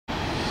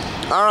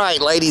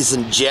Alright, ladies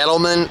and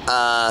gentlemen,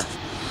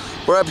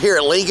 we're up here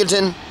at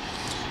Lincolnton,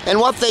 and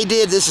what they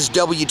did, this is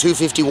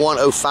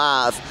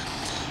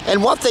W251-05,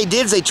 and what they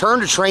did is they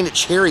turned a train at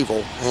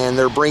Cherryville, and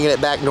they're bringing it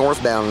back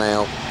northbound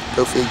now.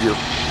 Go figure.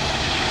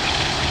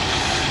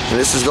 And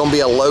this is going to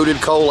be a loaded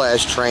coal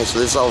ash train, so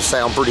this all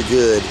sound pretty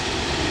good.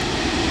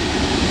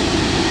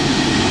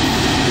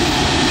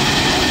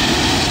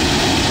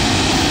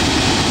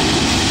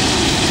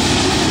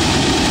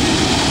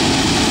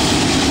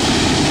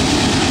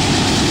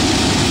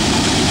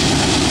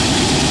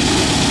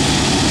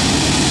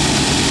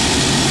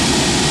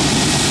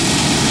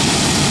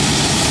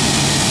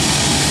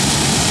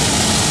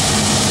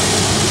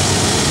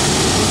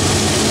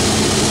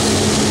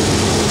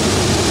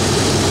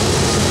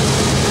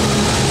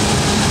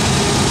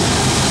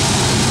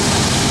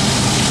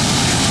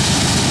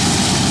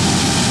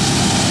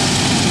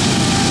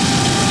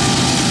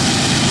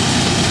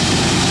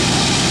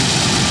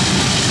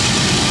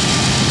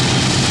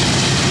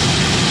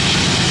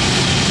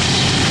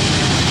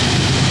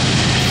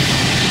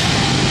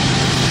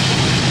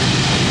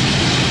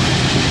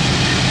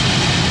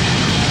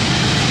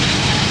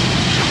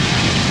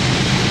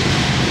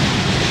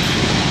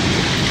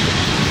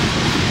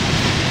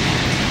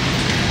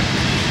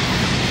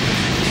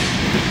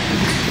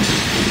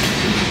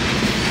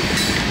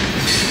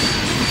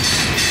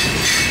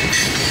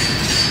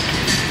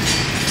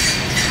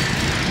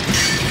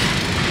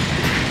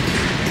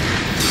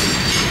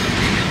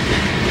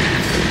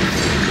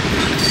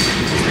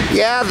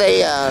 Yeah,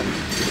 they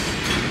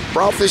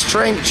brought this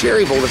train to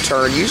Cherryville to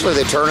turn. Usually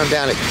they turn them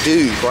down at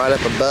Duke, right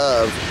up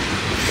above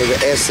the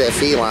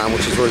SFE line,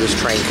 which is where this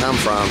train come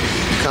from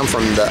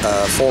the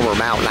former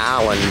Mountain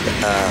Island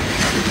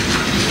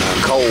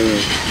coal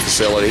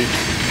facility.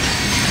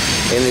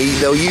 And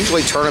they'll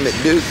usually turn them at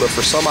Duke, but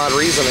for some odd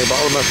reason they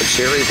brought them up at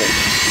Cherryville,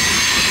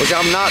 which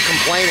I'm not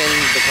complaining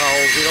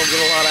because we don't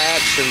get a lot of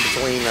action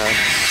between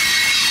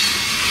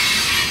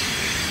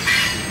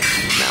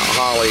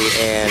Holly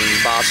and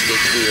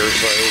Bostic here,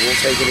 so we'll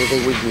take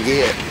anything we can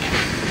get.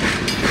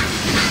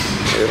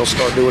 It'll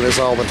start doing this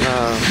all the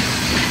time,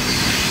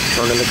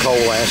 turning the coal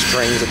ash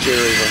trains at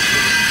Cherryville.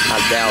 I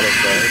doubt it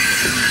though,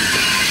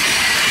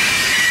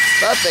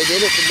 but they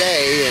did it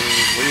today, and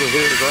we were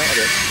here to grab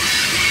it.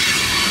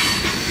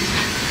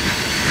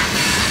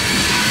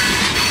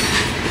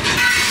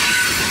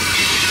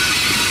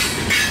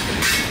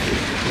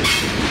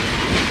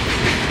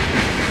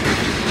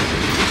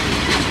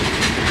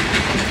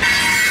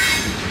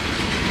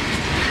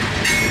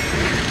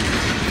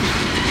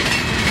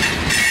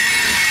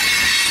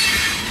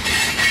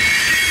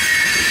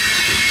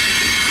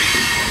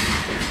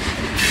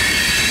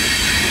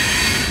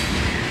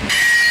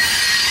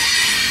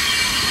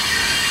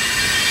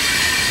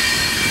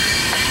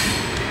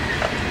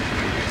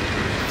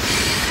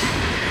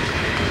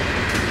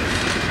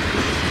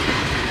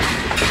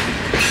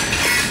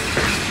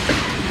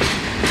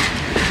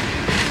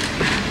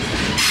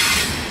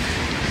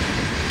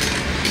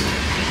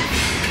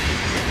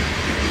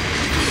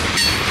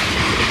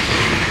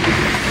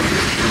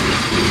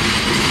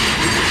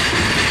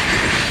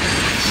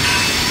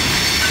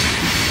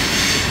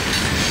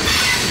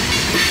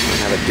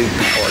 A Duke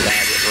power guy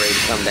getting ready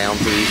to come down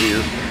through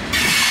here,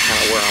 kind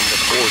of where I'm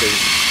recording.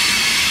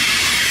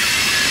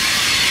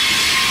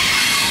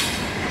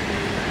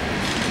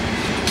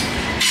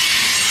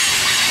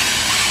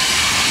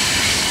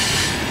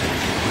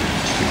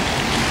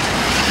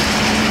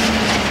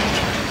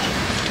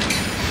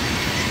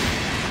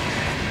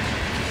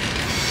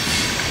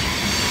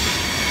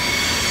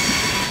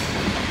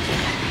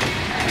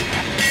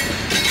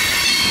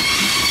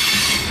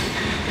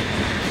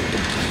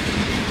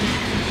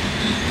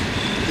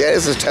 Yeah,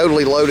 this is a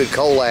totally loaded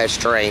coal ash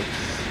train,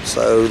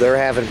 so they're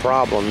having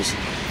problems.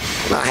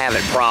 Not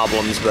having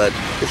problems, but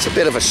it's a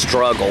bit of a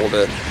struggle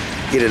to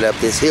get it up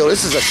this hill.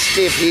 This is a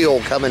stiff hill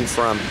coming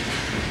from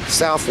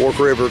South Fork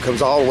River,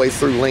 comes all the way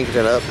through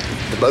Lincoln up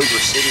to Boulder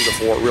City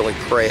before it really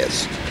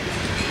crests.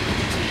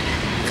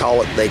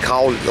 They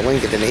called it the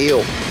Lincolnton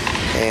Hill.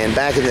 And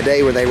back in the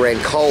day when they ran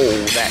coal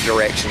that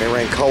direction, they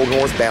ran coal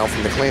northbound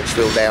from the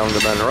Clinchville down to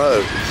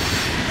Monroe,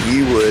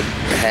 you would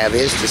have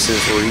instances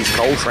where these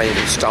coal trains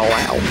would stall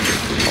out on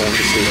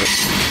this hill.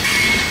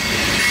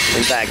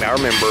 In fact, I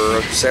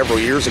remember several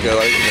years ago,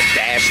 I think it was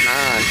Dash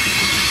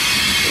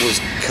 9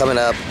 was coming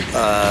up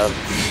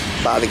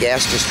by the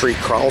Gaston Street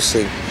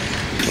crossing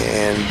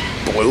and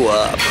blew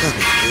up.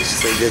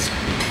 This thing just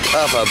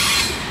puff of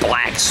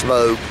black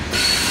smoke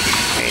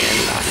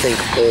and I think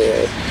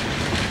oil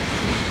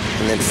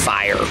and then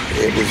fire.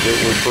 It was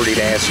pretty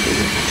nasty.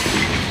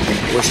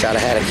 I wish I'd have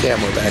had a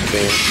camera back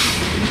then.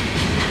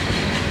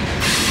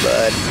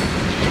 But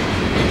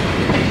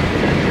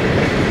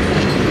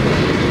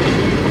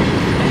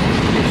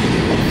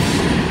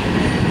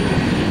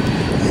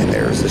and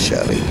there's the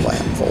shoving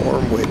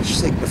platform, which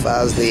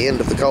signifies the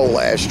end of the coal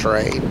ash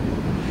train.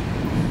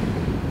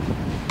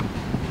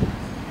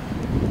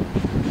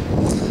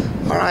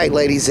 All right,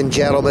 ladies and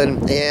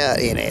gentlemen, yeah,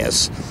 it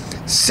is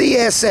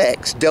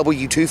CSX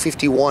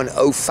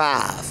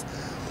W251-05.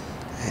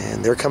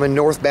 And they're coming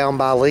northbound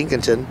by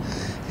Lincolnton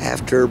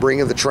after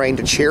bringing the train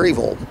to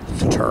Cherryville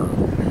to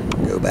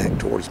turn, go back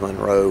towards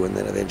Monroe, and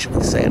then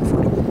eventually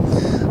Sanford.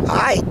 All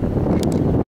right.